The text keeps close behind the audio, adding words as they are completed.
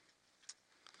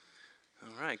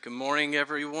All right, good morning,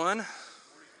 everyone. Hope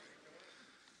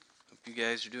you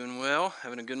guys are doing well,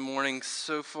 having a good morning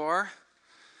so far.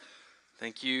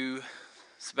 Thank you,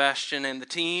 Sebastian and the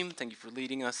team. Thank you for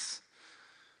leading us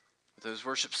with those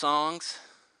worship songs.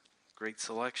 Great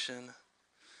selection.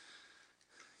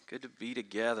 Good to be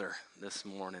together this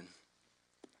morning,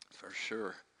 for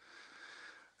sure.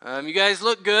 You guys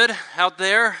look good out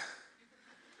there.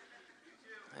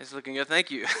 Guys looking good, thank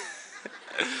you.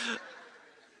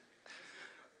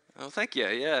 Oh, thank you.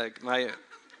 Yeah,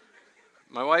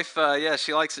 my wife,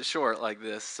 she likes it short like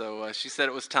this, so she said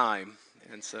it was time.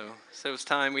 And so said it was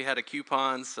time. We had a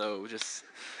coupon, so just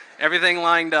everything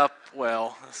lined up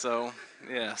well. So,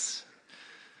 yes,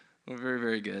 we're very,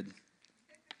 very good.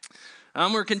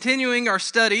 We're continuing our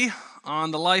study on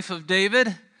the life of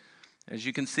David. As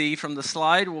you can see from the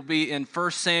slide, we'll be in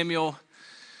 1 Samuel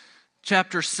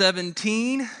chapter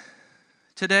 17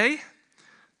 today.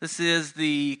 This is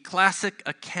the classic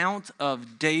account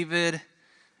of David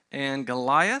and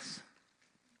Goliath,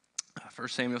 1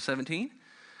 Samuel 17.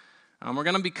 We're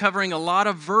going to be covering a lot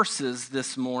of verses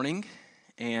this morning,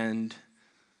 and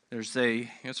it's a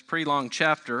pretty long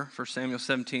chapter. 1 Samuel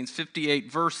 17 is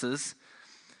 58 verses,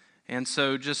 and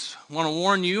so just want to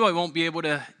warn you, I won't be able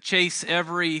to chase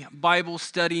every Bible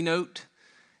study note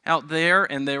out there,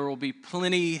 and there will be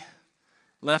plenty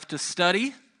left to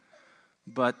study,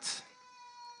 but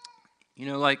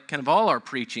like kind of all our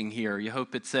preaching here, you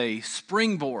hope it's a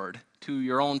springboard to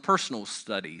your own personal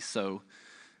study. So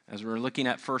as we're looking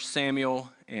at 1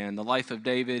 Samuel and the life of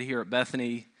David here at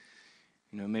Bethany,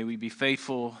 may we be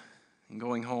faithful in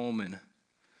going home and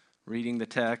reading the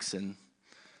text and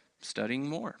studying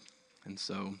more. And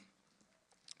so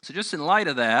just in light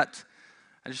of that,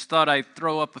 I just thought I'd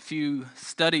throw up a few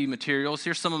study materials.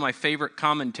 Here's some of my favorite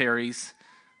commentaries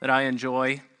that I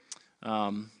enjoy.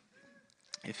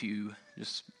 If you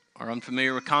just are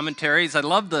unfamiliar with commentaries, I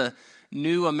love the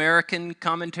New American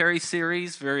Commentary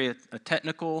series, a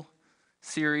technical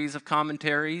series of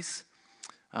commentaries.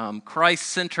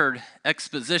 Christ-Centered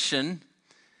Exposition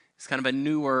is kind of a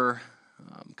newer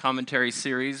commentary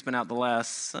series, been out the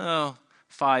last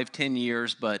 5-10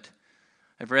 years, but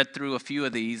I've read through a few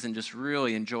of these and just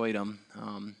really enjoyed them.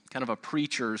 Kind of a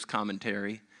preacher's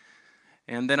commentary.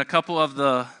 And then a couple of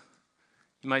the,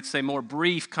 you might say, more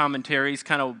brief commentaries,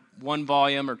 kind of 1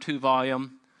 volume or 2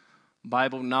 volume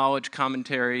Bible knowledge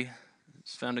commentary.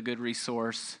 It's found a good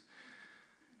resource.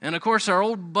 And of course, our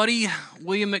old buddy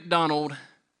William MacDonald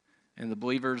and the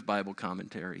Believer's Bible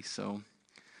Commentary. So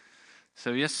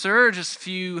yes, sir, just a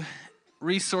few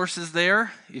resources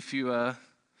there if you want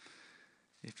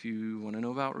to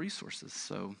know about resources.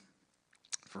 So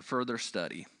for further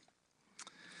study.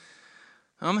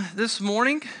 This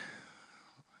morning,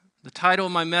 the title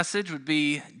of my message would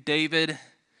be David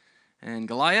and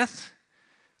Goliath,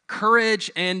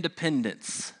 Courage and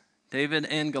Dependence. David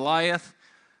and Goliath,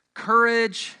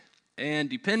 Courage and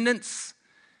Dependence.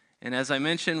 And as I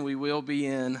mentioned, we will be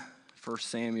in 1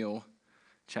 Samuel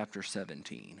chapter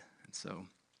 17. And so,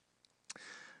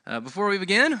 before we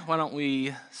begin, why don't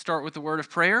we start with the word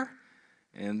of prayer,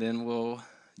 and then we'll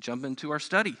jump into our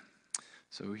study.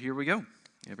 So here we go.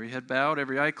 Every head bowed,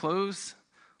 every eye closed.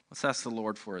 Let's ask the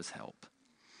Lord for his help.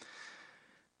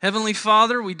 Heavenly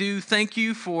Father, we do thank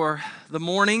you for the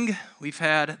morning we've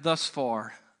had thus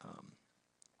far.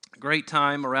 A great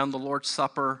time around the Lord's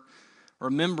Supper,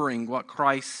 remembering what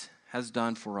Christ has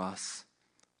done for us,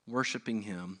 worshiping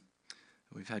him.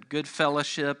 We've had good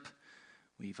fellowship.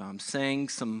 We've sang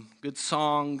some good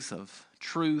songs of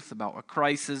truth about what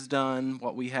Christ has done,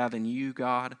 what we have in you,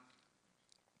 God.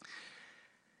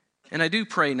 And I do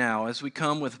pray now as we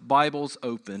come with Bibles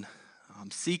open,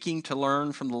 seeking to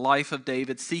learn from the life of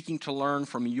David, seeking to learn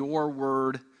from your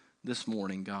word this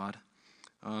morning, God.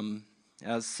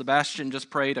 As Sebastian just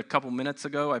prayed a couple minutes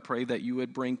ago, I pray that you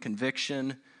would bring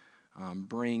conviction,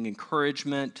 bring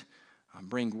encouragement,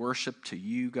 bring worship to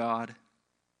you, God.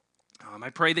 I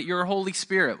pray that your Holy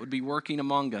Spirit would be working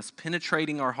among us,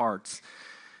 penetrating our hearts.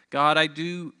 God, I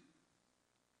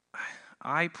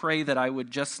pray that I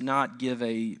would just not give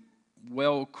a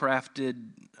well-crafted,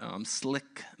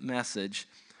 slick message,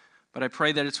 but I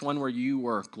pray that it's one where you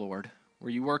work, Lord,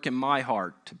 where you work in my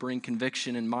heart to bring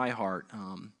conviction in my heart.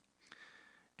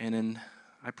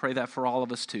 I pray that for all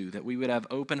of us too, that we would have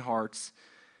open hearts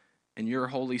and your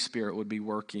Holy Spirit would be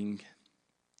working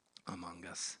among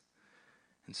us.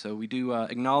 And so we do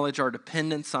acknowledge our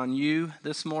dependence on you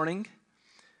this morning,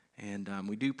 and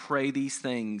we do pray these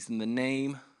things in the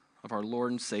name of our Lord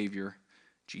and Savior,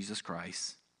 Jesus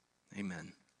Christ.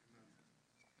 Amen.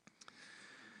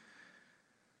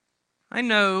 I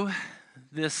know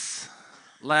this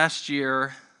last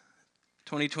year,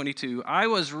 2022, I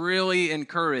was really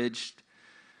encouraged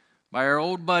by our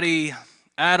old buddy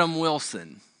Adam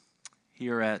Wilson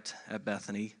here at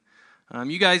Bethany.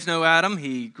 You guys know Adam.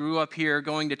 He grew up here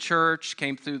going to church,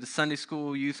 came through the Sunday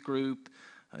school youth group,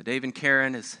 Dave and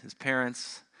Karen, his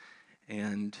parents,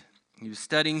 and he was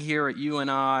studying here at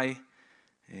UNI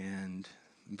and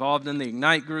involved in the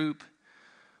Ignite group.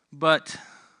 But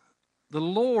the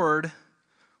Lord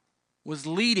was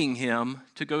leading him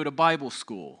to go to Bible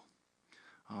school.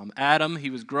 Adam, he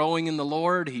was growing in the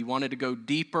Lord. He wanted to go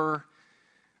deeper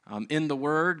in the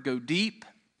Word, go deep,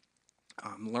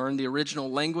 learn the original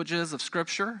languages of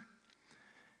Scripture.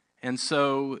 And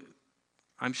so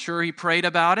I'm sure he prayed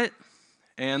about it,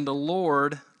 and the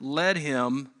Lord led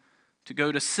him to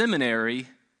go to seminary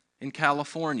in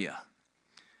California.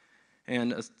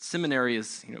 And a seminary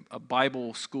is, a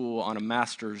Bible school on a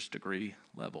master's degree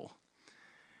level.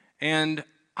 And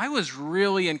I was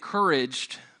really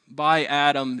encouraged by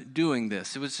Adam doing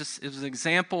this. It was an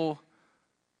example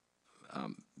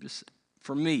just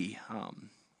for me.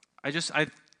 I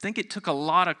think it took a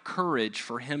lot of courage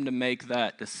for him to make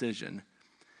that decision.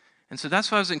 And so that's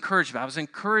what I was encouraged by. I was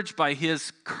encouraged by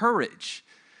his courage,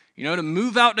 to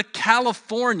move out to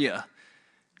California,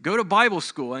 go to Bible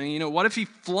school. And, what if he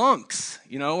flunks,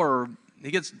 or he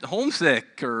gets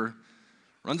homesick or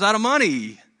runs out of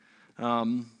money?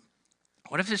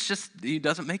 What if it's just he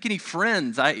doesn't make any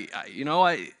friends?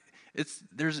 It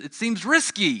seems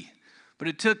risky, but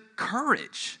it took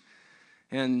courage.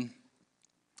 And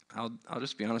I'll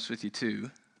just be honest with you too.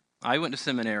 I went to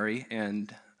seminary,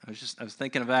 and I was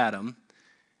thinking of Adam,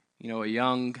 a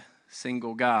young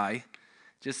single guy.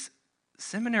 Just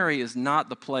seminary is not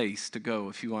the place to go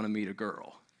if you want to meet a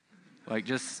girl. Like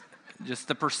just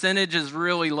the percentage is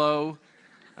really low.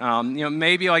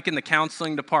 Maybe like in the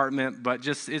counseling department, but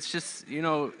it's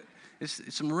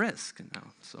some risk now.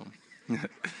 So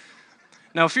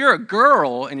now, if you're a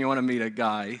girl and you want to meet a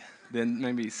guy, then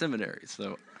maybe seminary.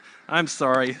 So I'm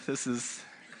sorry, this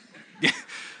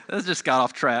just got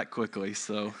off track quickly.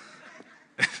 So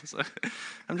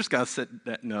I'm just gonna sit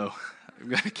that. No, I'm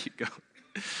gonna keep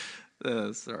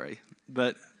going. Sorry,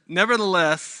 but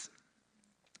nevertheless,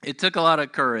 it took a lot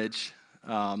of courage,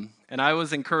 and I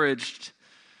was encouraged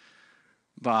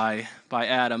by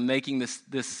Adam making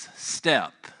this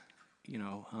step.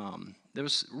 There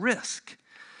was risk.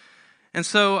 And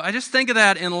so I just think of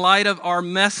that in light of our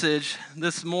message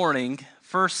this morning,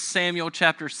 1 Samuel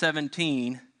chapter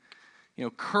 17,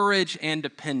 courage and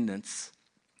dependence.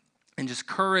 And just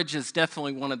courage is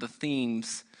definitely one of the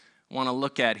themes I want to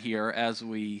look at here as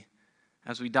we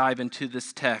dive into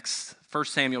this text, 1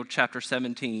 Samuel chapter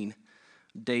 17,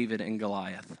 David and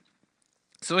Goliath.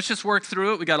 So let's just work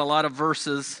through it. We got a lot of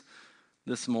verses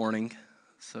this morning.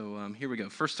 So here we go.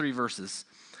 First three verses.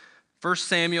 1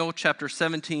 Samuel chapter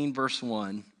 17, verse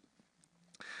 1.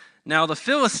 Now the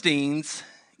Philistines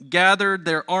gathered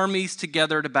their armies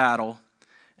together to battle,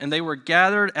 and they were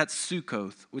gathered at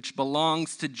Sukkoth, which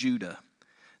belongs to Judah.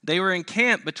 They were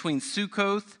encamped between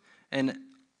Sukkoth and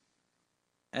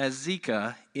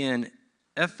Azekah in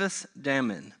Ephes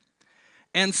Dammim.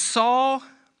 And Saul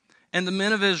and the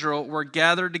men of Israel were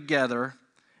gathered together,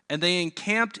 and they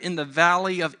encamped in the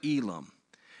valley of Elam.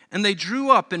 And they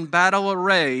drew up in battle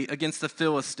array against the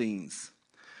Philistines.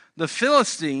 The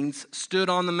Philistines stood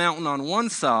on the mountain on one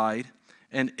side,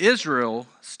 and Israel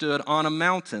stood on a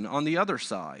mountain on the other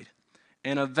side,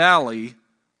 and a valley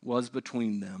was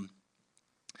between them.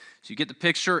 So you get the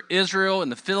picture, Israel and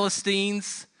the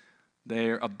Philistines.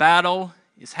 A battle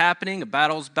is happening. A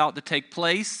battle is about to take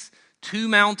place. 2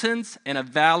 mountains and a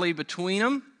valley between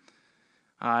them.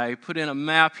 I put in a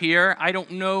map here. I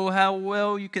don't know how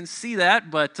well you can see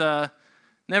that, but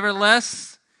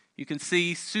nevertheless, you can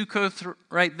see Sukkoth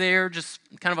right there, just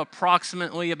kind of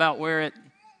approximately about where it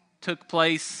took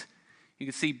place. You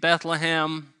can see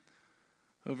Bethlehem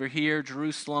over here,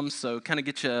 Jerusalem, so kind of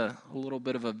get you a little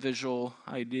bit of a visual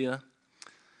idea.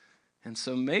 And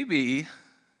so maybe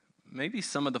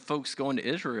some of the folks going to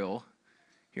Israel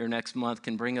here next month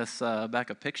can bring us back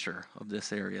a picture of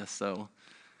this area. So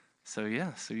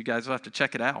you guys will have to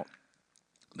check it out.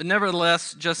 But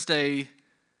nevertheless, just a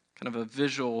kind of a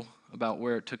visual about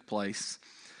where it took place.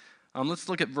 Let's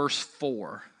look at verse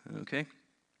 4, okay?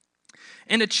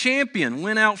 And a champion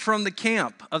went out from the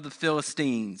camp of the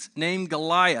Philistines, named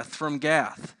Goliath from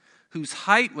Gath, whose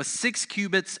height was 6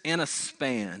 cubits and a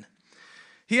span.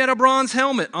 He had a bronze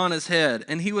helmet on his head,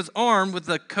 and he was armed with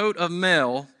a coat of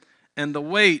mail, and the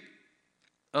weight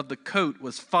of the coat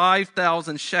was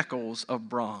 5,000 shekels of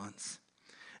bronze.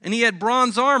 And he had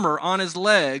bronze armor on his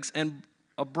legs and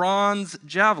a bronze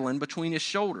javelin between his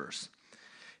shoulders.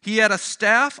 He had a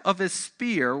staff of his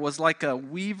spear was like a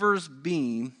weaver's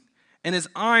beam, and his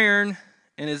iron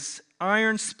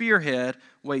spearhead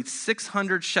weighed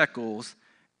 600 shekels,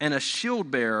 and a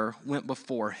shield bearer went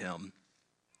before him.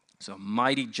 So a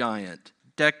mighty giant,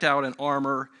 decked out in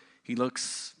armor. He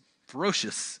looks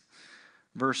ferocious.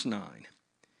 Verse 9.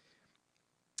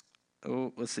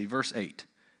 Verse 8.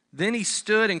 Then he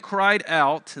stood and cried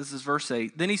out, this is verse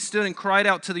 8. Then he stood and cried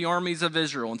out to the armies of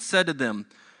Israel and said to them,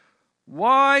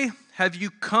 "Why have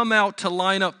you come out to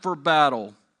line up for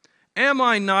battle? Am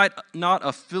I not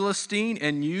a Philistine,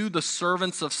 and you the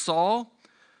servants of Saul?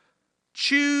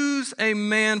 Choose a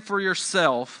man for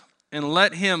yourself, and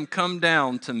let him come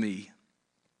down to me.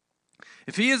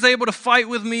 If he is able to fight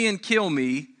with me and kill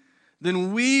me,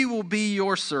 then we will be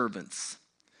your servants.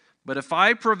 But if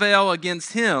I prevail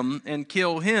against him and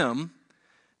kill him,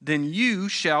 then you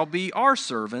shall be our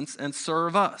servants and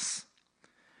serve us."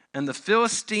 And the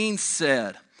Philistines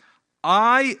said,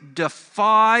 "I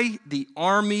defy the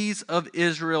armies of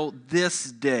Israel this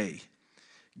day.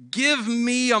 Give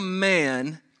me a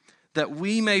man that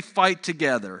we may fight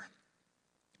together."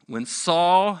 When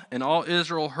Saul and all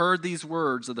Israel heard these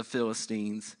words of the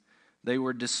Philistines, they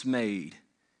were dismayed,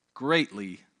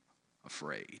 greatly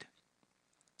afraid.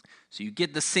 So you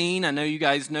get the scene. I know you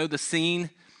guys know the scene.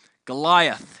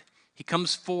 Goliath, he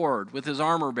comes forward with his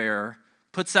armor bearer,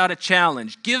 puts out a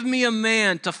challenge. Give me a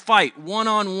man to fight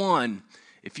one-on-one.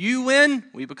 If you win,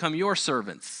 we become your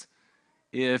servants.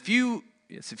 If you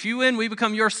win, we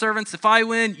become your servants. If I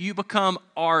win, you become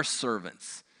our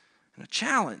servants. And a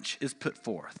challenge is put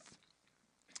forth.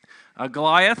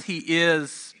 Goliath, he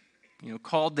is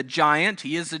called the giant.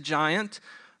 He is a giant.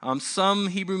 Some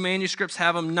Hebrew manuscripts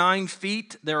have him 9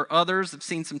 feet. There are others. I've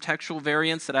seen some textual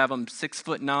variants that have him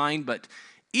 6'9". But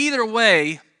either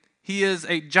way, he is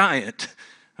a giant.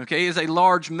 Okay, he is a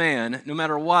large man, no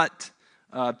matter what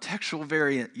textual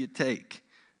variant you take.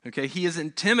 Okay, he is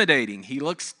intimidating. He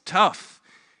looks tough.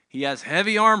 He has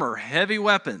heavy armor, heavy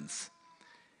weapons.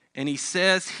 And he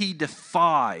says he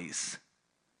defies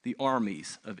the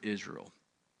armies of Israel.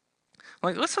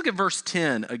 Let's look at verse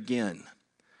 10 again.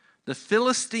 The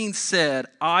Philistines said,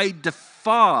 "I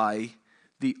defy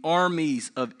the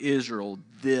armies of Israel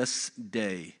this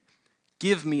day.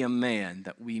 Give me a man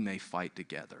that we may fight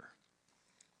together."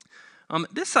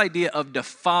 This idea of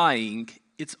defying,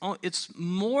 it's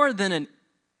more than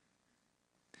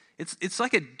it's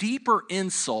like a deeper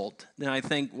insult than I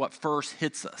think what first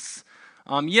hits us.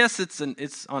 Yes, it's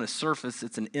on a surface,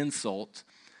 it's an insult.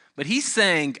 But he's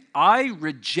saying, I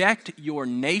reject your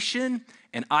nation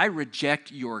and I reject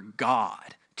your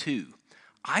God too.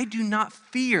 I do not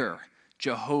fear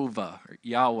Jehovah or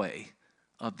Yahweh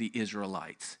of the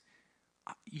Israelites.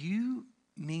 You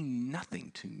mean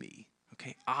nothing to me.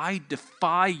 Okay, I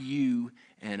defy you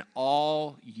and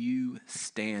all you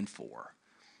stand for.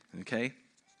 Okay?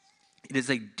 It is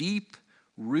a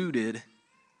deep-rooted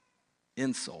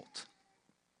insult.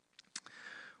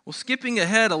 Well, skipping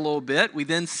ahead a little bit, we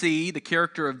then see the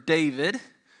character of David.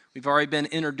 We've already been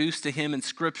introduced to him in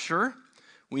Scripture.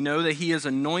 We know that he is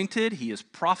anointed. He is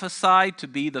prophesied to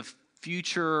be the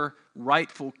future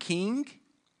rightful king.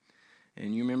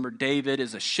 And you remember David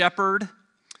is a shepherd.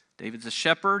 David's a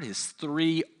shepherd. His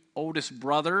 3 oldest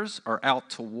brothers are out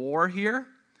to war here.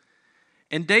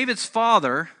 And David's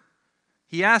father,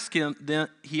 he asked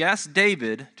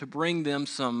David to bring them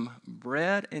some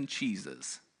bread and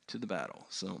cheeses to the battle.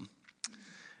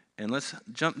 And let's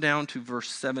jump down to verse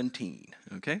 17,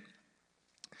 okay?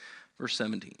 Verse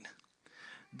 17.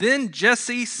 Then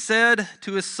Jesse said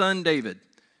to his son David,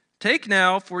 "Take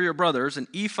now for your brothers an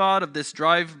ephod of this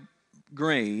dry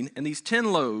grain and these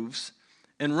 10 loaves,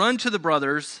 and run to the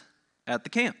brothers at the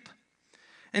camp.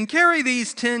 And carry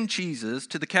these 10 cheeses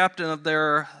to the captain of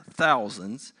their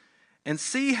thousands, and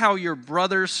see how your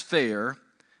brothers fare,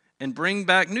 and bring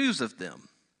back news of them."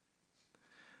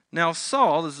 Now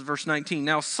Saul, this is verse 19,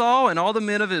 now Saul and all the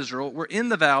men of Israel were in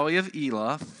the valley of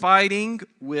Elah fighting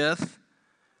with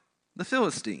the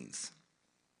Philistines.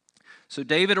 So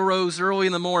David arose early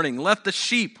in the morning, left the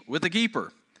sheep with the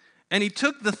keeper, and he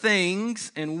took the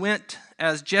things and went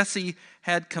as Jesse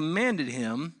had commanded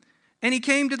him, and he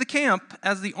came to the camp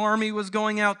as the army was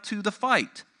going out to the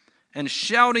fight, and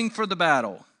shouting for the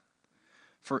battle.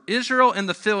 For Israel and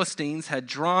the Philistines had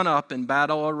drawn up in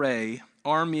battle array,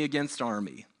 army against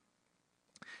army.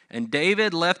 And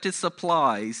David left his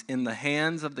supplies in the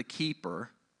hands of the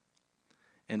keeper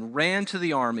and ran to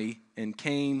the army and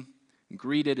came and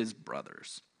greeted his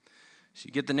brothers. So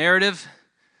you get the narrative.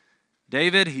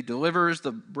 David, he delivers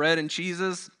the bread and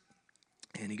cheeses,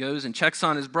 and he goes and checks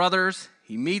on his brothers.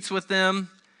 He meets with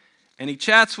them, and he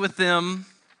chats with them.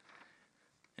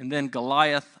 And then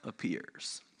Goliath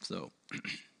appears. So,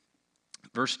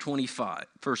 verse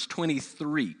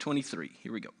 23,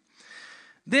 here we go.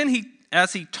 Then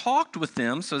as he talked with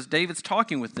them, so as David's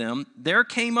talking with them, there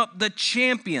came up the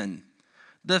champion,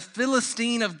 the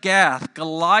Philistine of Gath,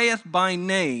 Goliath by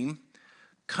name,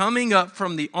 coming up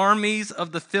from the armies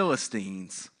of the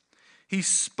Philistines. He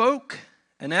spoke,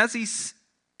 and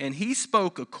he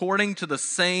spoke according to the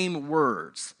same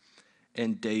words,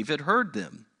 and David heard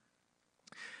them.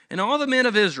 And all the men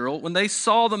of Israel, when they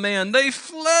saw the man, they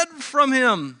fled from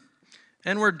him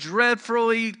and were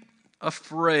dreadfully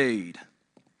afraid.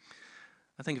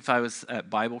 I think if I was at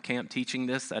Bible camp teaching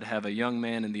this, I'd have a young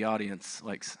man in the audience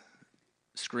like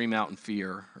scream out in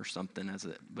fear or something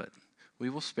but we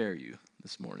will spare you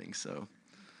this morning. So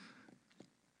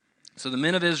the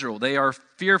men of Israel, they are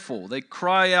fearful. They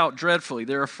cry out dreadfully.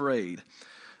 They're afraid.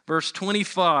 Verse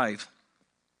 25.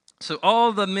 So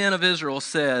all the men of Israel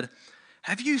said,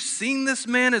 "Have you seen this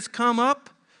man has come up?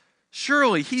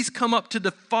 Surely he's come up to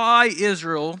defy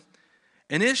Israel.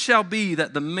 And it shall be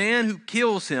that the man who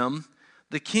kills him,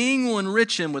 the king will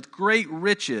enrich him with great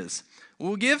riches,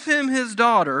 will give him his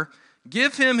daughter,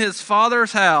 give him his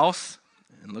father's house."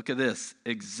 And look at this,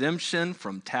 exemption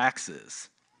from taxes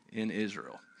in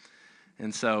Israel.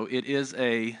 And so it is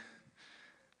a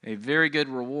very good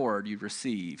reward you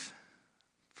receive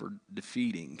for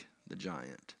defeating the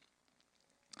giant.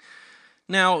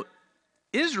 Now,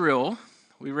 Israel,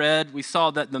 we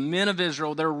saw that the men of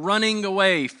Israel, they're running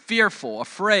away, fearful,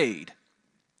 afraid.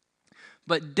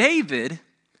 But David,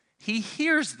 he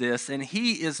hears this and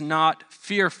he is not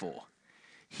fearful.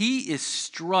 He is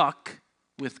struck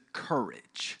with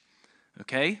courage.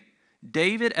 Okay?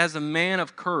 David, as a man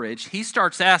of courage, he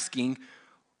starts asking,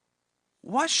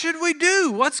 what should we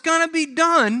do? What's going to be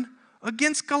done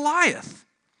against Goliath?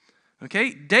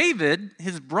 Okay, David,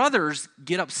 his brothers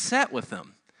get upset with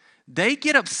him. They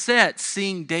get upset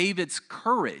seeing David's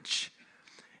courage.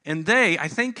 And I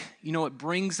think, it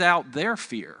brings out their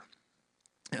fear.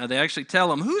 They actually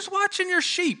tell him, "Who's watching your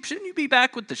sheep? Shouldn't you be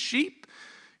back with the sheep?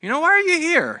 Why are you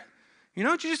here?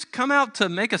 Did you just come out to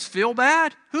make us feel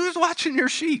bad? Who's watching your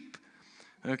sheep?"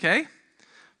 Okay?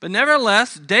 But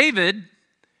nevertheless, David,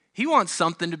 he wants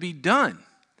something to be done.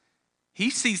 He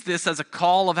sees this as a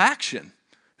call of action.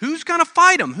 Who's going to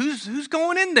fight him? Who's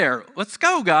going in there? Let's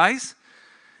go, guys.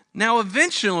 Now,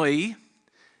 eventually,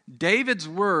 David's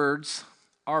words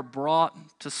are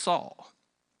brought to Saul.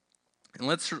 And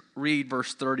let's read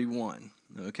verse 31,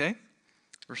 okay?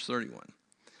 Verse 31.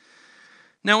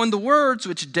 Now, when the words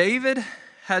which David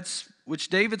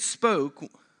spoke,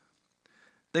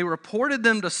 they reported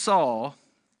them to Saul,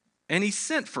 and he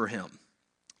sent for him.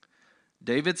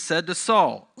 David said to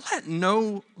Saul, let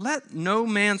no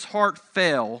man's heart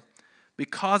fail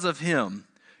because of him.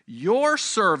 Your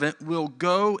servant will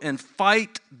go and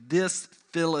fight this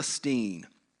Philistine."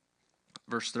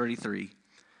 Verse 33.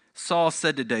 Saul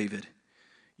said to David,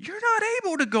 "You're not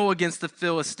able to go against the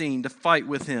Philistine to fight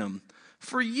with him,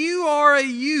 for you are a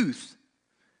youth,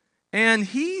 and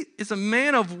he is a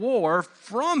man of war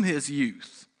from his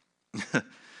youth."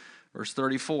 Verse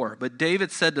 34, but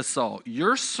David said to Saul,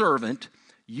 "Your servant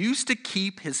used to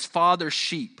keep his father's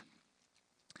sheep.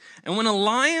 And when a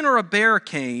lion or a bear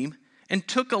came and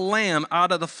took a lamb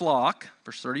out of the flock,"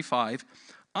 verse 35,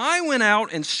 "I went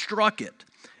out and struck it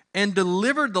and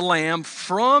delivered the lamb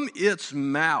from its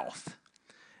mouth.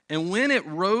 And when it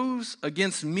rose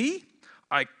against me,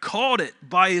 I caught it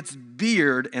by its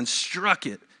beard and struck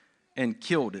it and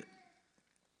killed it.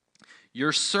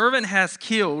 Your servant has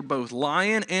killed both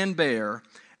lion and bear,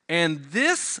 and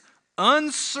this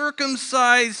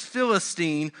uncircumcised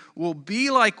Philistine will be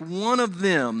like one of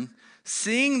them,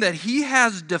 seeing that he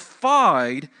has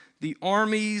defied the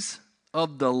armies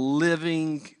of the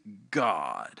living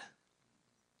God."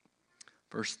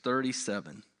 Verse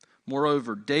 37.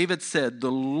 Moreover, David said,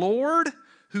 "The Lord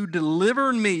who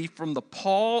delivered me from the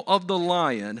paw of the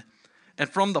lion and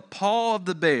from the paw of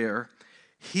the bear,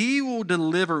 he will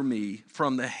deliver me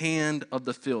from the hand of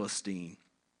the Philistine."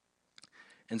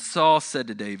 And Saul said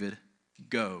to David,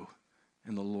 "Go,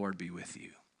 and the Lord be with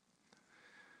you."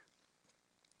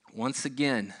 Once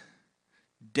again,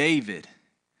 David,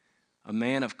 a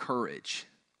man of courage.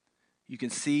 You can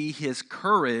see his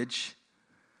courage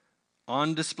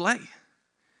on display.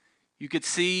 You could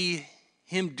see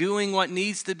him doing what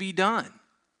needs to be done.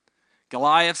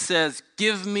 Goliath says,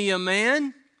 "Give me a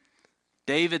man."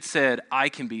 David said, "I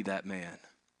can be that man.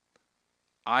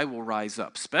 I will rise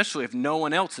up." Especially if no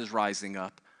one else is rising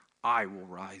up, I will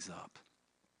rise up.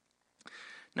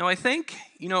 Now, I think,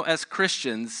 as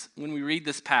Christians, when we read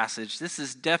this passage, this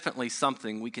is definitely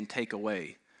something we can take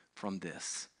away from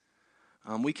this.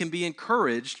 we can be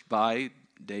encouraged by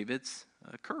David's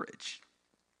courage.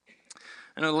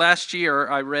 I know last year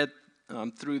I read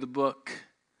through the book.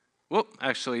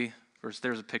 Actually, first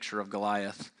there's a picture of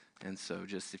Goliath, and so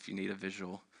just if you need a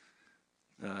visual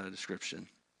description,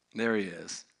 there he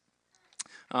is.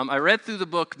 I read through the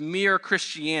book Mere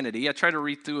Christianity. I try to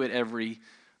read through it every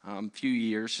few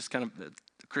years, just kind of a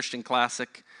Christian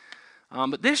classic.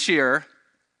 But this year,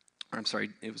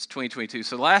 it was 2022.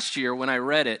 So last year when I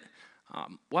read it,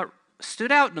 what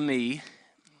stood out to me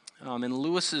in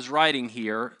Lewis's writing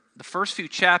here, the first few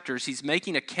chapters, he's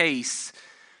making a case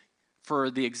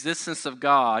for the existence of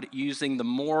God using the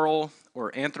moral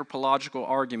or anthropological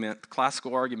argument, the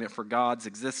classical argument for God's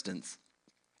existence.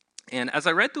 And as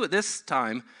I read through it this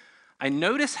time, I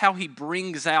noticed how he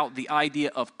brings out the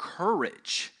idea of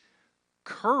courage.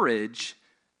 Courage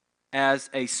as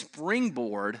a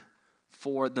springboard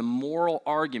for the moral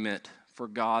argument for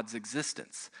God's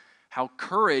existence. How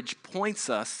courage points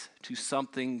us to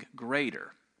something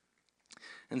greater.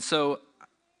 And so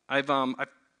I've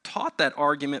taught that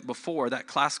argument before, that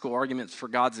classical argument for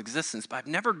God's existence, but I've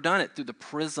never done it through the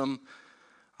prism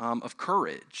of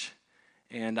courage.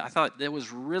 And I thought there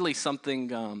was really something,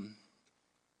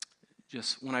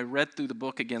 just when I read through the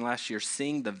book again last year,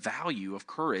 seeing the value of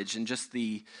courage and just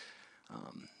the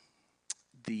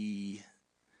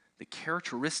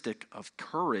characteristic of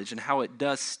courage and how it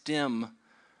does stem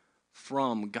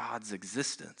from God's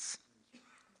existence.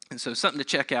 And so something to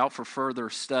check out for further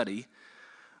study.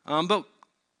 But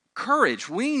courage,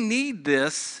 we need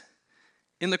this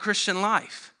in the Christian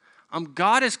life.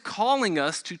 God is calling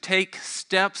us to take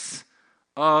steps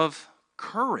of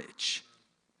courage.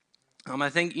 I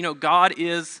think, God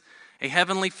is a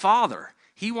heavenly Father.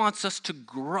 He wants us to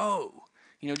grow.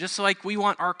 Just like we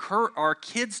want our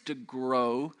kids to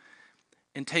grow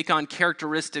and take on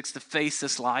characteristics to face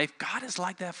this life, God is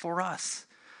like that for us.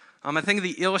 I think of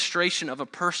the illustration of a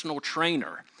personal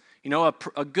trainer.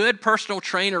 A good personal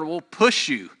trainer will push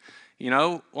you.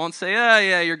 Won't say, oh,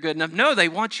 yeah, you're good enough. No, they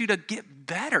want you to get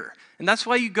better. And that's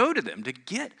why you go to them, to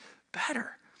get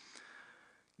better.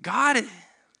 God,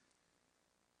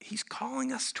 He's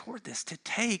calling us toward this, to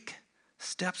take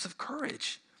steps of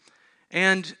courage.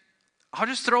 And I'll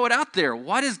just throw it out there.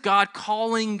 What is God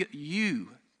calling you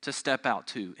to step out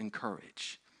to in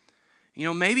courage?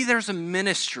 Maybe there's a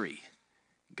ministry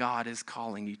God is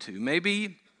calling you to.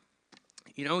 Maybe,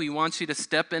 He wants you to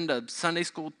step into Sunday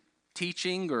school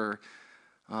teaching or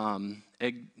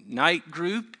Ignite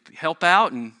group, help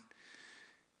out, and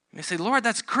you say, Lord,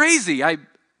 that's crazy. I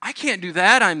can't do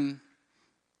that. I'm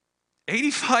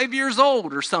 85 years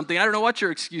old or something. I don't know what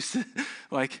your excuse is.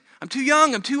 Like, I'm too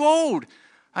young, I'm too old.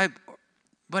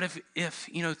 But if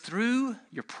through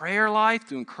your prayer life,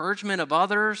 through encouragement of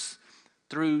others,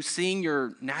 through seeing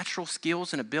your natural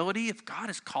skills and ability, if God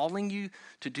is calling you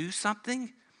to do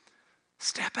something,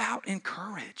 step out in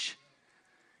courage.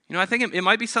 I think it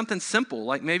might be something simple,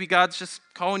 like maybe God's just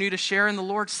calling you to share in the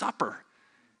Lord's Supper,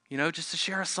 just to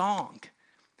share a song.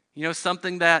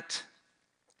 Something that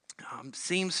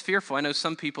seems fearful. I know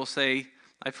some people say,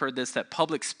 I've heard this, that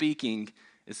public speaking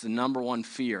is the number one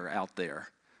fear out there.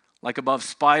 Like above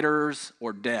spiders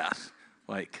or death,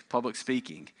 like public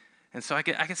speaking. And so I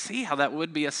can see how that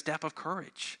would be a step of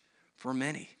courage for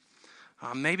many.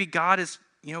 Maybe God is,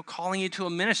 calling you to a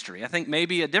ministry. I think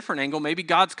maybe a different angle, maybe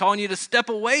God's calling you to step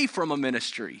away from a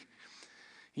ministry.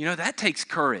 That takes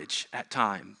courage at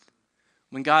times.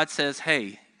 When God says,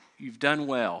 hey, you've done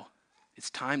well,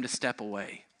 it's time to step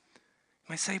away.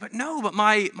 You might say, but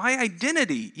my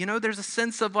identity, there's a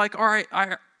sense of like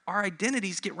our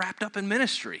identities get wrapped up in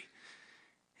ministry.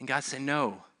 And God said,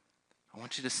 no, I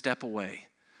want you to step away.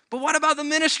 But what about the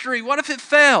ministry? What if it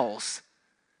fails?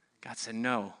 God said,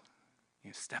 no,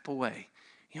 step away.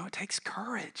 It takes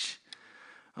courage.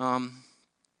 I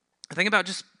think about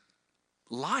just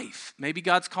life. Maybe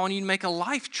God's calling you to make a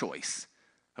life choice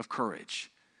of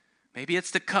courage. Maybe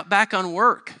it's to cut back on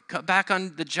work, cut back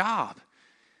on the job.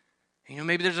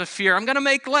 Maybe there's a fear, I'm going to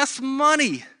make less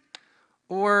money.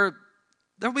 Or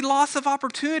there'll be loss of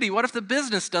opportunity. What if the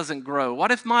business doesn't grow?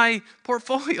 What if my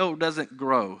portfolio doesn't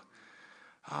grow?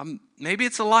 Maybe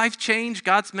it's a life change.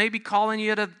 God's maybe calling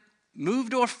you to move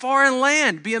to a foreign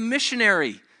land, be a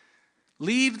missionary,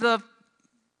 leave the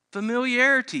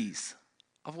familiarities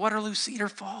of Waterloo Cedar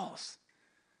Falls.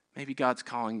 Maybe God's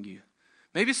calling you.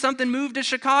 Maybe something move to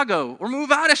Chicago or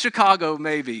move out of Chicago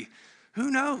maybe.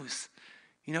 Who knows?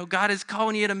 God is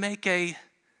calling you to make a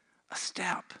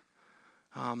step.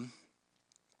 I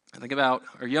think about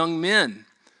our young men.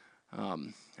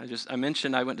 I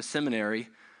mentioned I went to seminary.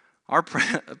 Our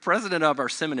president of our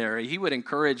seminary, he would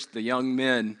encourage the young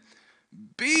men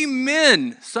Be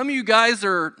men. Some of you guys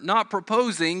are not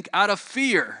proposing out of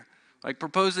fear, like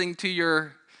proposing to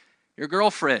your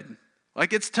girlfriend.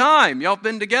 Like, it's time. Y'all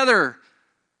been together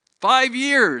 5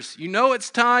 years. You know it's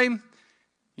time.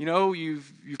 You know,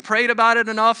 you've prayed about it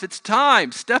enough. It's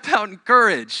time. Step out in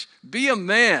courage. Be a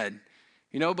man.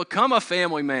 You know, become a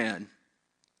family man.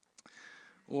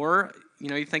 Or, you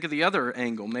know, you think of the other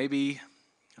angle. Maybe,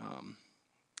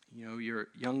 you know, you're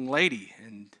a young lady,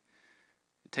 and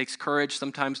it takes courage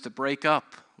sometimes to break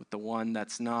up with the one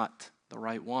that's not the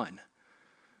right one.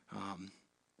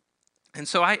 And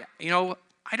so I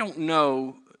don't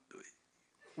know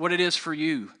what it is for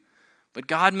you, but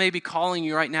God may be calling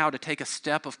you right now to take a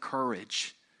step of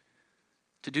courage,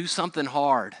 to do something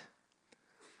hard.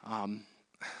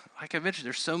 Like I mentioned,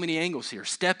 there's so many angles here.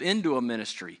 Step into a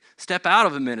ministry. Step out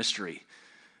of a ministry.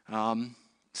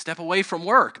 Step away from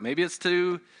work. Maybe it's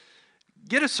to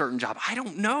get a certain job. I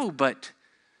don't know, but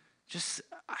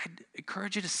I'd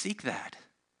encourage you to seek that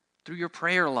through your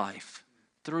prayer life,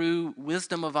 through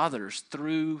wisdom of others,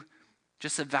 through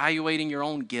just evaluating your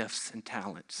own gifts and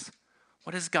talents.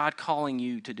 What is God calling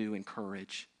you to do in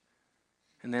courage?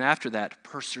 And then after that,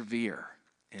 persevere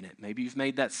in it. Maybe you've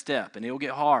made that step, and it'll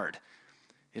get hard.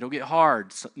 It'll get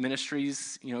hard. Some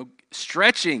ministries, you know,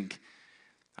 stretching.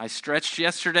 I stretched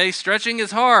yesterday. Stretching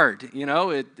is hard. You know,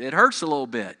 it hurts a little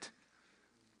bit.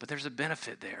 But there's a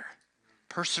benefit there.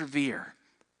 Persevere.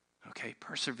 Okay,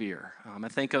 persevere. I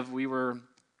think of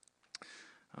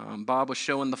Bob was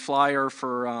showing the flyer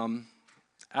for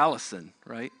Allison,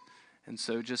 right? And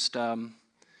so just, you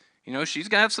know, she's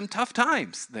going to have some tough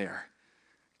times there.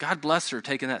 God bless her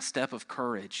taking that step of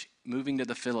courage, moving to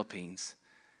the Philippines.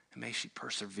 And may she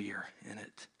persevere in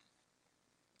it.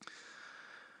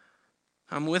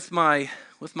 With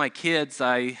my kids,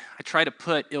 I try to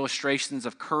put illustrations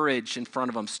of courage in front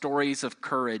of them, stories of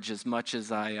courage as much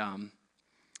as I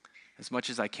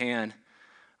can.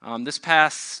 This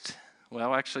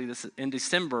in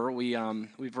December,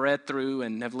 we've read through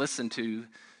and have listened to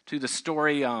the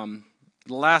story, The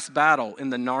Last Battle in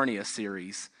the Narnia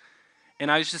series.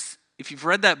 And if you've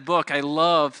read that book, I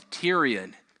love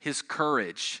Tyrion, his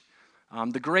courage.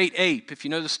 The great ape, if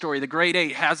you know the story, the great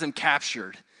ape has him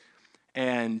captured.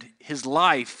 And his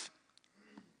life,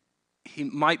 he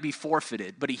might be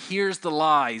forfeited, but he hears the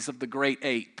lies of the great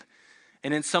ape.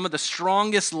 And in some of the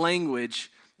strongest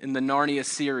language in the Narnia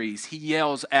series, he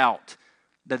yells out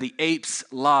that the ape's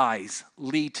lies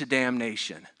lead to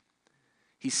damnation.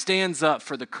 He stands up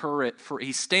for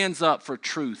he stands up for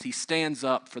truth. He stands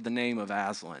up for the name of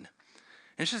Aslan.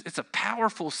 And it's a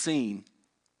powerful scene.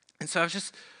 And so I was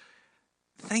just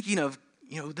thinking of,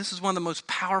 you know, this is one of the most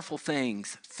powerful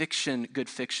things good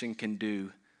fiction can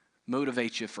do,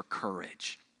 motivate you for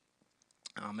courage.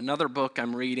 Another book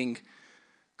I'm reading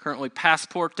currently,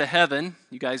 Passport to Heaven.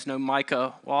 You guys know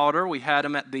Micah Wilder. We had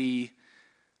him at the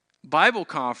Bible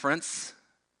conference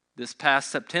this past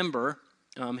September.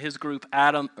 His group,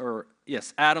 Adam's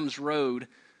Road,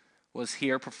 was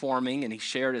here performing, and he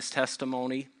shared his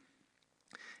testimony.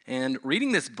 And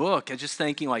reading this book, I was just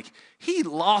thinking, like, he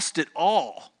lost it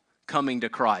all coming to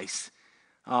Christ.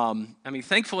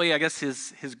 Thankfully, I guess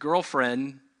his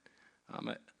girlfriend,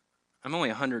 I'm only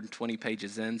 120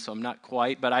 pages in, so I'm not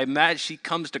quite, but I imagine she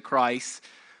comes to Christ.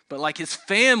 But like his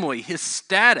family, his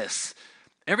status,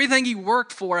 everything he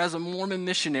worked for as a Mormon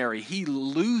missionary, he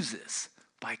loses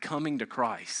by coming to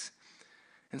Christ.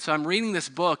 And so I'm reading this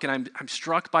book, and I'm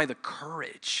struck by the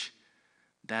courage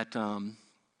that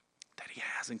he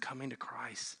has in coming to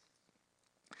Christ.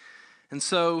 And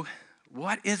so,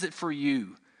 what is it for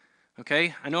you?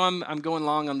 Okay, I know I'm going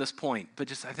long on this point, but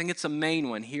I think it's a main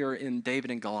one here in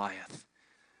David and Goliath.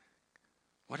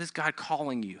 What is God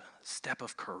calling you? Step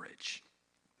of courage.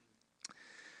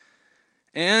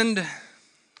 And let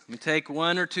me take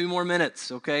 1 or 2 more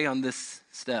minutes, okay, on this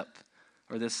step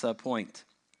or this point.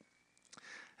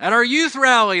 At our youth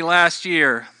rally last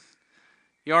year,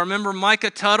 y'all remember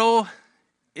Micah Tuttle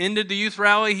ended the youth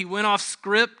rally. He went off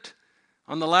script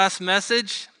on the last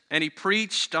message, and he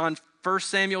preached on 1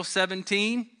 Samuel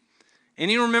 17.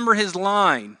 And you remember his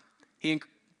line.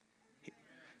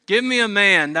 Give me a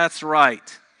man, that's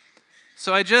right.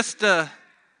 So I just... all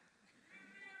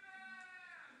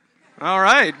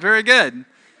right, very good.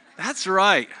 That's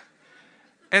right.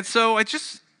 And so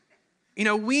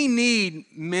we need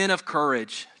men of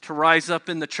courage to rise up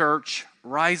in the church,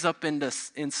 rise up in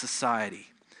society.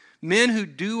 Men who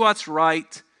do what's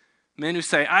right, men who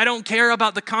say, I don't care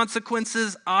about the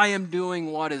consequences, I am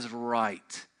doing what is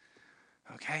right.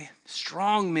 Okay?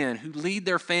 Strong men who lead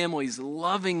their families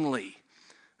lovingly,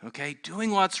 okay, doing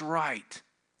what's right.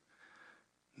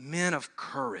 Men of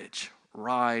courage,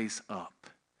 rise up.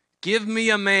 Give me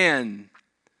a man,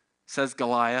 says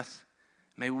Goliath.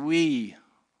 May we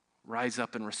rise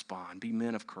up and respond, be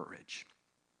men of courage.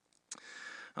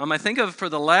 I think of for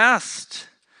the last,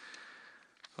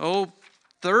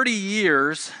 30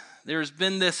 years, there's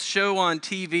been this show on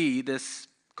TV, this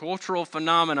cultural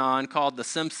phenomenon called The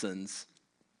Simpsons.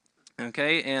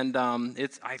 Okay, and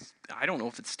I don't know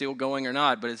if it's still going or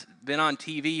not, but it's been on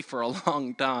TV for a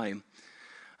long time.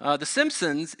 The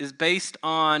Simpsons is based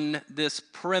on this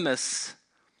premise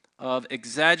of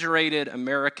exaggerated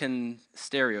American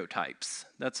stereotypes.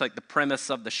 That's like the premise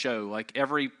of the show. Like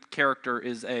every character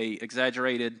is a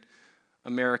exaggerated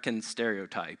American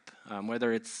stereotype,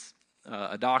 whether it's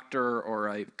a doctor or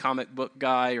a comic book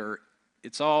guy, or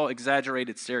it's all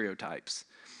exaggerated stereotypes.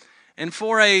 And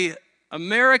for a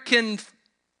American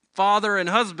father and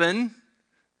husband,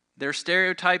 their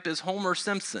stereotype is Homer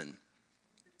Simpson.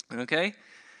 Okay?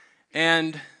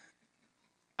 And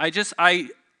I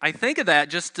think of that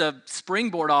just to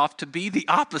springboard off to be the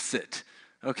opposite.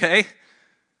 Okay?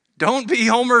 Don't be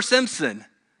Homer Simpson.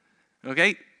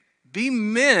 Okay? Be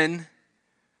men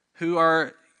who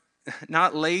are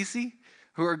not lazy,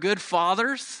 who are good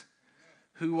fathers,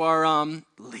 who are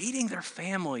leading their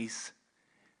families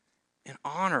in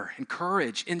honor, in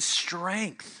courage, in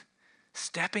strength,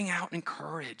 stepping out in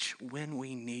courage when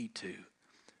we need to.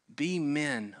 Be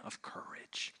men of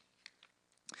courage.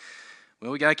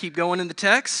 Well, we got to keep going in the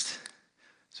text.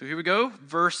 So here we go.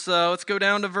 Let's go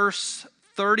down to verse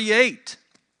 38.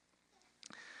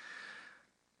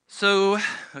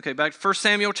 Back to 1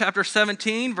 Samuel chapter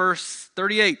 17, verse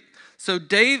 38. So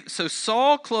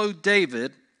Saul clothed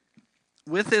David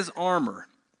with his armor.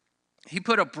 He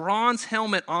put a bronze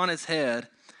helmet on his head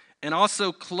and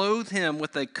also clothed him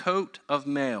with a coat of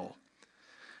mail.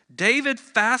 David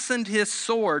fastened his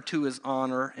sword to his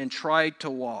honor and tried to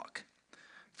walk,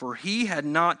 for he had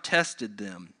not tested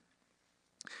them.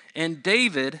 And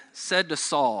David said to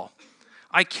Saul,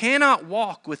 I cannot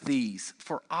walk with these,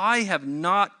 for I have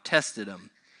not tested them.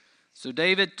 So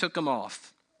David took them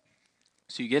off.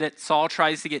 So you get it? Saul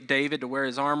tries to get David to wear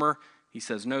his armor. He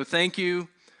says, no, thank you.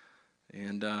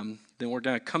 And then we're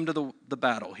going to come to the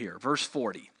battle here. Verse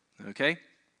 40, okay?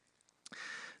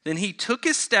 Then he took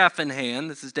his staff in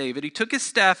hand. This is David. He took his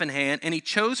staff in hand, and he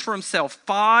chose for himself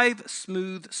 5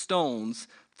 smooth stones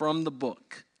from the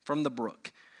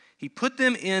brook. He put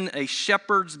them in a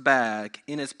shepherd's bag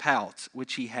in his pouch,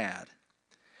 which he had.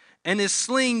 And his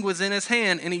sling was in his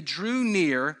hand, and he drew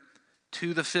near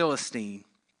to the Philistine.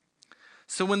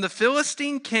 So when the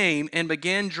Philistine came and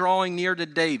began drawing near to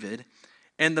David,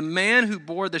 and the man who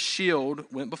bore the shield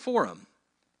went before him.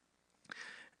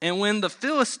 And when the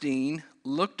Philistine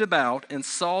looked about and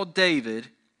saw David,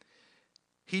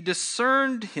 he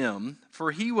discerned him,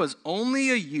 for he was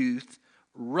only a youth,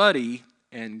 ruddy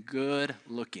and good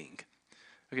looking.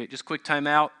 Okay, just quick time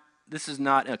out. This is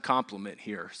not a compliment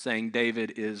here, saying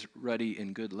David is ruddy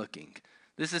and good looking.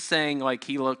 This is saying like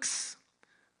he looks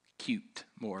cute,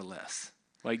 more or less.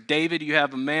 Like David, you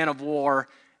have a man of war,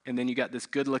 and then you got this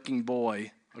good-looking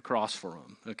boy across from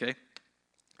him, okay?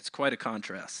 It's quite a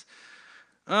contrast.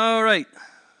 All right.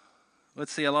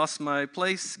 Let's see, I lost my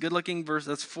place. Good-looking,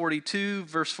 that's 42,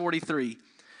 verse 43.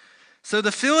 So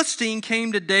the Philistine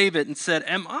came to David and said,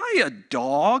 am I a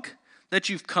dog that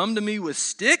you've come to me with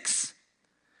sticks?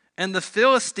 And the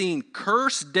Philistine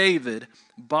cursed David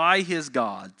by his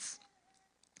gods.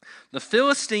 The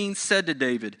Philistine said to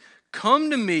David,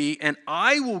 come to me, and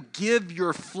I will give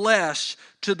your flesh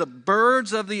to the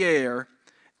birds of the air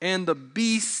and the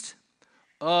beasts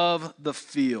of the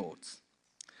fields.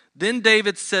 Then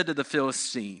David said to the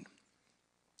Philistine,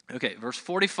 okay, verse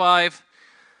 45,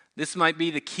 this might be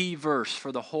the key verse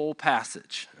for the whole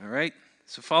passage, all right?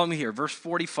 So follow me here, verse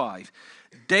 45.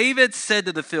 David said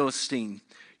to the Philistine,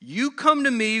 you come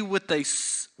to me with a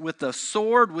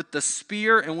sword, with the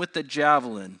spear, and with the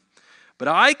javelin. But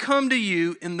I come to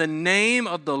you in the name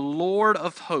of the Lord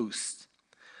of hosts,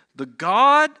 the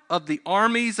God of the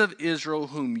armies of Israel,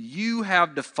 whom you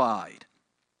have defied.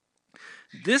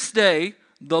 This day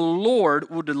the Lord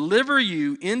will deliver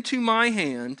you into my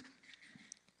hand,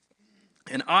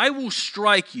 and I will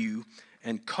strike you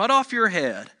and cut off your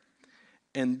head.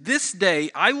 And this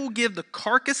day I will give the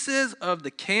carcasses of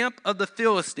the camp of the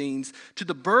Philistines to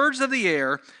the birds of the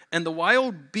air and the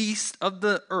wild beasts of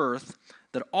the earth,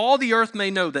 that all the earth may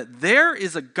know that there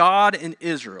is a God in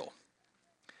Israel.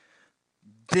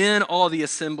 Then all the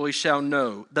assembly shall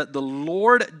know that the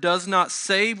Lord does not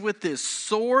save with his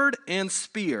sword and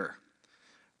spear,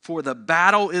 for the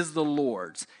battle is the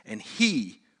Lord's, and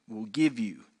he will give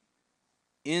you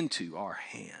into our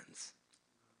hands.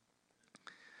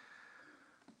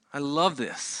 I love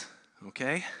this,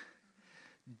 okay?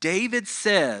 David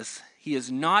says he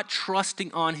is not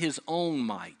trusting on his own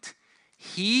might.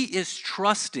 He is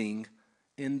trusting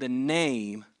in the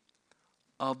name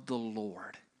of the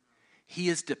Lord. He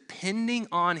is depending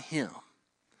on him.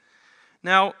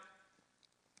 Now,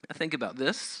 think about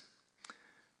this.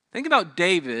 Think about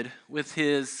David with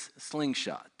his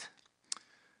slingshot.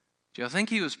 Do you think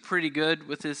he was pretty good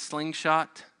with his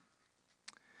slingshot?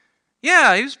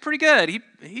 Yeah, he was pretty good.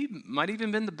 He might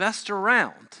even been the best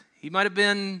around. He might have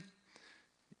been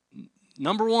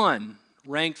number one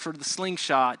ranked for the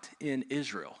slingshot in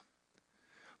Israel.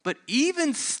 But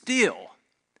even still,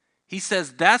 he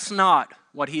says that's not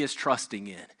what he is trusting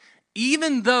in.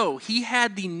 Even though he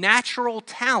had the natural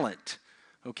talent,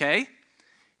 okay?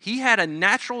 He had a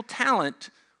natural talent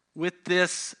with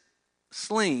this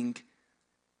sling.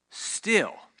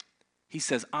 Still, he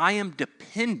says, I am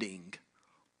depending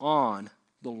on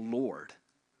the Lord.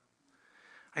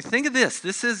 I think of this.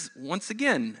 This is, once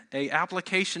again, an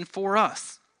application for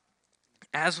us.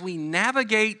 As we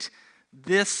navigate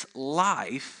this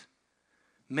life,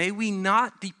 may we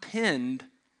not depend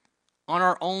on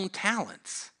our own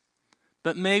talents,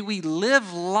 but may we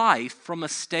live life from a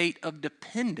state of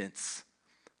dependence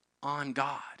on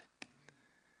God.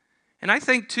 And I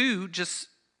think, too, just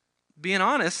being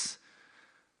honest,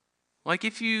 like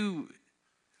if you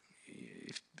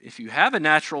have a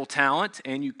natural talent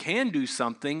and you can do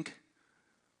something,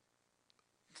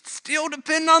 still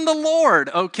depend on the Lord,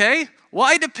 okay?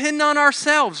 Why depend on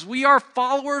ourselves? We are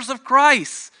followers of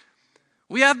Christ.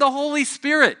 We have the Holy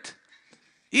Spirit.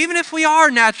 Even if we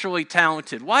are naturally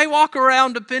talented, why walk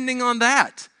around depending on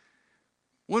that?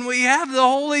 When we have the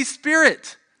Holy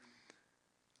Spirit,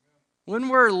 when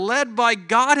we're led by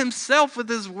God himself with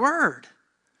his word,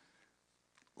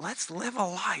 let's live a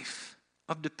life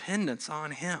of dependence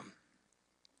on him.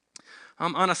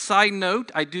 On a side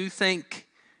note, I do think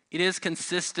it is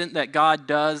consistent that God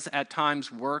does at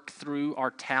times work through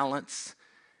our talents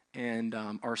and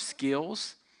our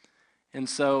skills. And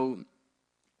so,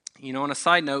 on a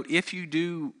side note, if you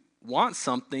do want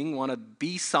something, want to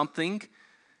be something,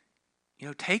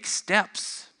 take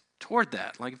steps toward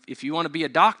that. Like if you want to be a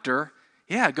doctor,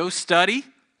 go study,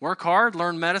 work hard,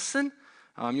 learn medicine.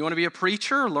 You want to be a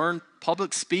preacher, learn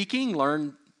public speaking,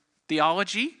 learn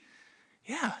theology.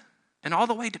 And all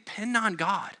the way depend on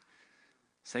God.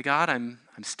 Say, God, I'm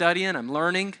studying, I'm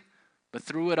learning, but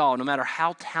through it all, no matter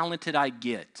how talented I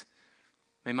get,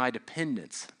 may my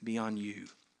dependence be on you.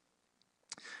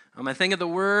 I think of the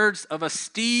words of a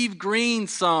Steve Green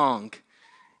song.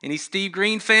 Any Steve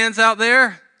Green fans out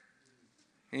there?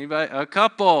 Anybody? A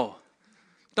couple.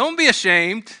 Don't be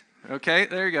ashamed. Okay,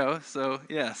 there you go. So,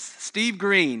 yes, Steve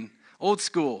Green, old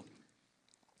school.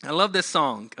 I love this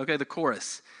song. Okay, the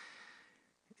chorus.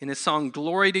 In his song,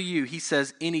 Glory to You, he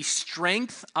says, any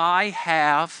strength I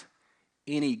have,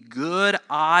 any good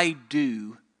I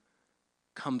do,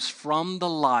 comes from the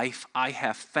life I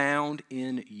have found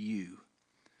in you.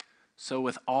 So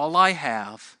with all I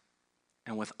have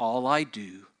and with all I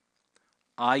do,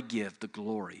 I give the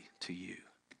glory to you.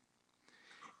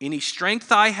 Any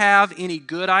strength I have, any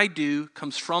good I do,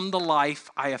 comes from the life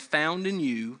I have found in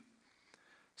you.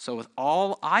 So with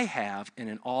all I have and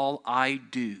in all I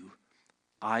do,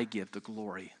 I give the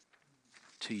glory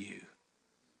to you.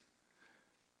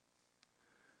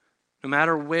 No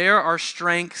matter where our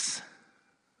strengths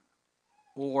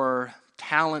or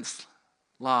talents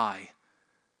lie,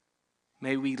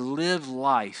 may we live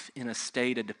life in a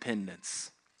state of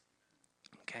dependence.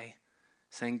 Okay?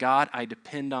 Saying, God, I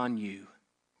depend on you.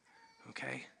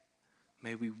 Okay?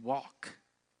 May we walk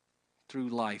through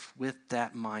life with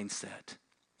that mindset.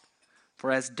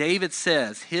 For as David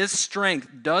says, his strength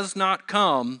does not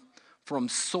come from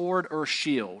sword or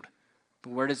shield.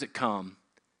 But where does it come?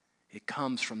 It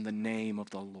comes from the name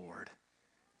of the Lord.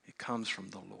 It comes from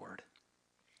the Lord.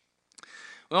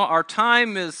 Well, our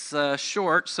time is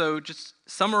short, so just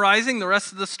summarizing the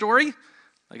rest of the story.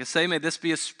 Like I say, may this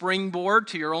be a springboard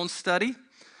to your own study.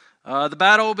 The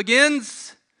battle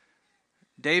begins.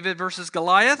 David versus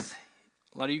Goliath.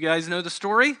 A lot of you guys know the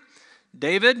story.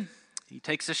 David, he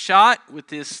takes a shot with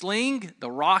his sling. The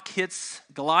rock hits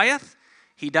Goliath.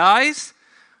 He dies.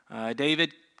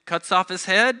 David cuts off his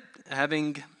head,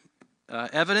 having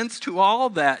evidence to all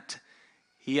that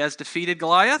he has defeated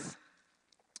Goliath.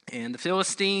 And the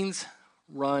Philistines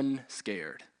run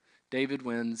scared. David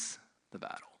wins the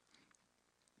battle.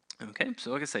 Okay,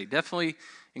 so like I say, definitely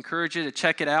encourage you to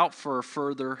check it out for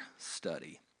further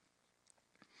study.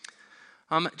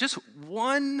 Just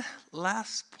one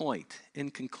last point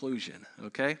in conclusion,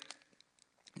 okay?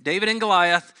 David and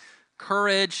Goliath,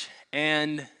 courage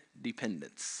and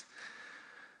dependence.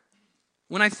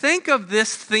 When I think of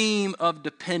this theme of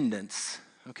dependence,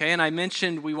 okay, and I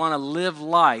mentioned we want to live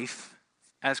life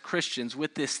as Christians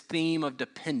with this theme of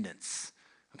dependence.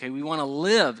 Okay, we want to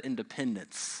live in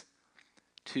dependence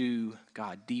to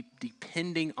God,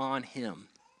 depending on Him,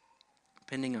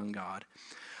 depending on God.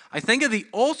 I think of the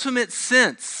ultimate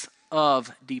sense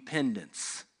of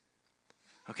dependence.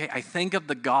 Okay, I think of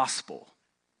the gospel.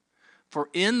 For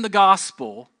in the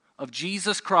gospel of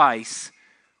Jesus Christ,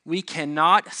 we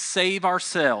cannot save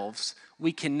ourselves.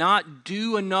 We cannot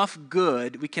do enough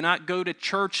good. We cannot go to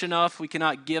church enough. We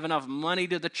cannot give enough money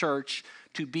to the church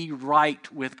to be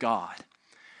right with God.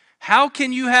 How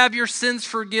can you have your sins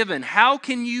forgiven? How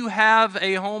can you have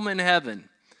a home in heaven?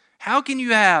 How can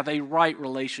you have a right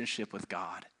relationship with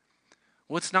God?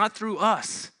 Well, it's not through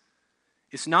us.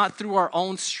 It's not through our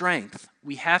own strength.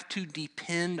 We have to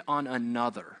depend on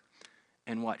another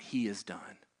and what He has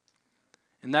done.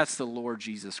 And that's the Lord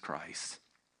Jesus Christ.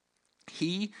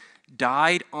 He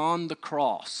died on the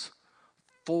cross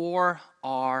for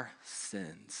our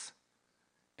sins.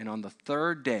 And on the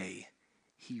third day,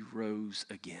 He rose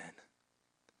again.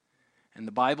 And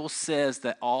the Bible says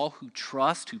that all who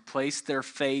trust, who place their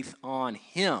faith on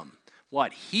Him,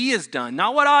 what He has done,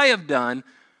 not what I have done,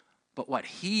 but what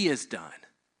He has done,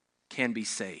 can be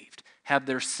saved, have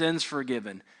their sins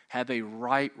forgiven, have a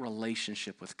right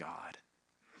relationship with God.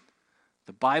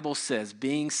 The Bible says,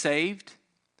 being saved,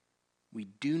 we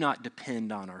do not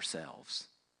depend on ourselves.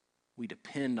 We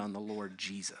depend on the Lord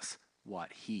Jesus,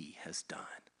 what He has done.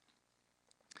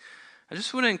 I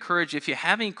just want to encourage you, if you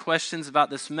have any questions about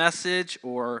this message,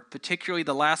 or particularly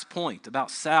the last point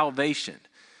about salvation,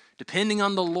 depending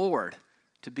on the Lord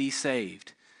to be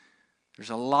saved. There's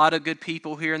a lot of good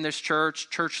people here in this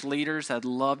church leaders. I'd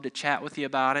love to chat with you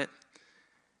about it,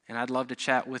 and I'd love to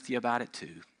chat with you about it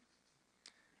too.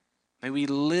 May we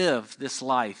live this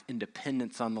life in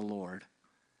dependence on the Lord,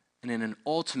 and in an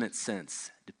ultimate sense,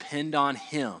 depend on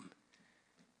Him.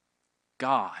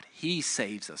 God, He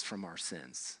saves us from our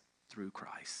sins through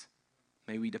Christ.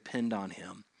 May we depend on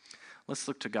Him. Let's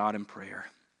look to God in prayer.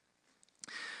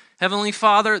 Heavenly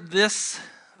Father, this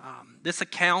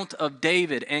account of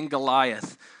David and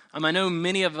Goliath, I know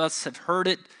many of us have heard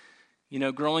it,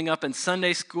 growing up in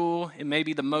Sunday school. It may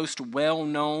be the most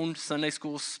well-known Sunday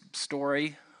school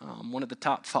story, one of the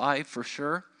top 5 for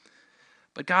sure.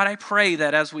 But God, I pray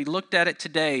that as we looked at it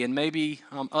today, and maybe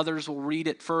others will read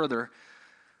it further,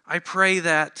 I pray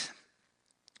that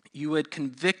you would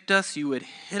convict us, you would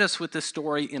hit us with this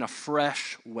story in a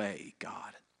fresh way,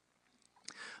 God.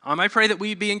 I pray that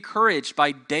we be encouraged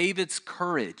by David's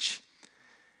courage.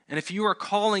 And if you are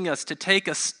calling us to take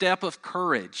a step of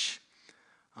courage,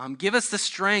 give us the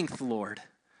strength, Lord.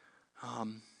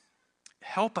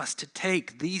 Help us to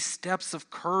take these steps of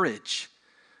courage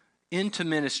into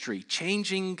ministry,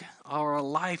 changing our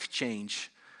life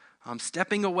change,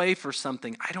 stepping away for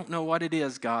something. I don't know what it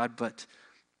is, God, but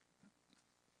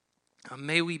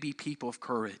may we be people of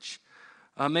courage.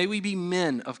 May we be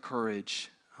men of courage,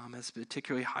 as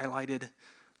particularly highlighted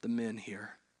the men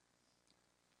here.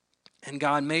 And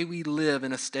God, may we live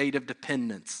in a state of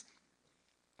dependence.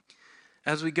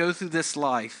 As we go through this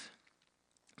life,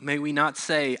 may we not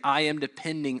say, I am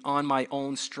depending on my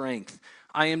own strength.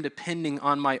 I am depending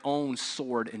on my own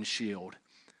sword and shield.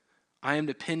 I am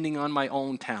depending on my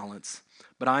own talents,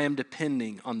 but I am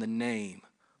depending on the name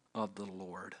of the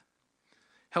Lord.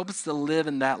 Help us to live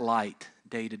in that light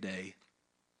day to day.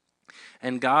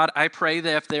 And God, I pray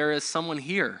that if there is someone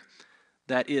here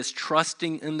that is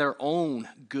trusting in their own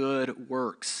good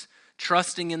works,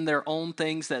 trusting in their own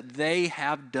things that they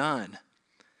have done,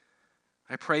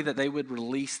 I pray that they would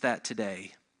release that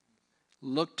today.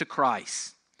 Look to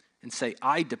Christ and say,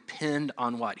 I depend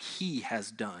on what He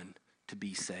has done to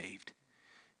be saved.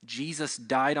 Jesus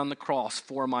died on the cross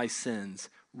for my sins,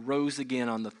 rose again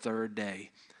on the third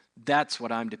day. That's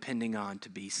what I'm depending on to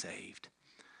be saved.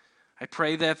 I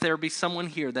pray that if there be someone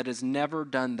here that has never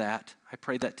done that, I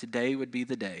pray that today would be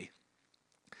the day.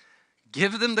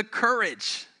 Give them the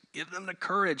courage. Give them the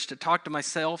courage to talk to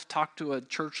myself, talk to a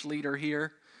church leader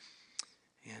here,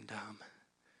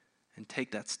 and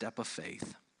take that step of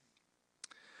faith.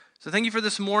 So thank you for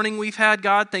this morning we've had,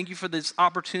 God. Thank you for this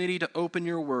opportunity to open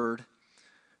your word.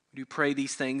 We do pray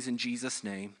these things in Jesus'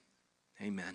 name. Amen.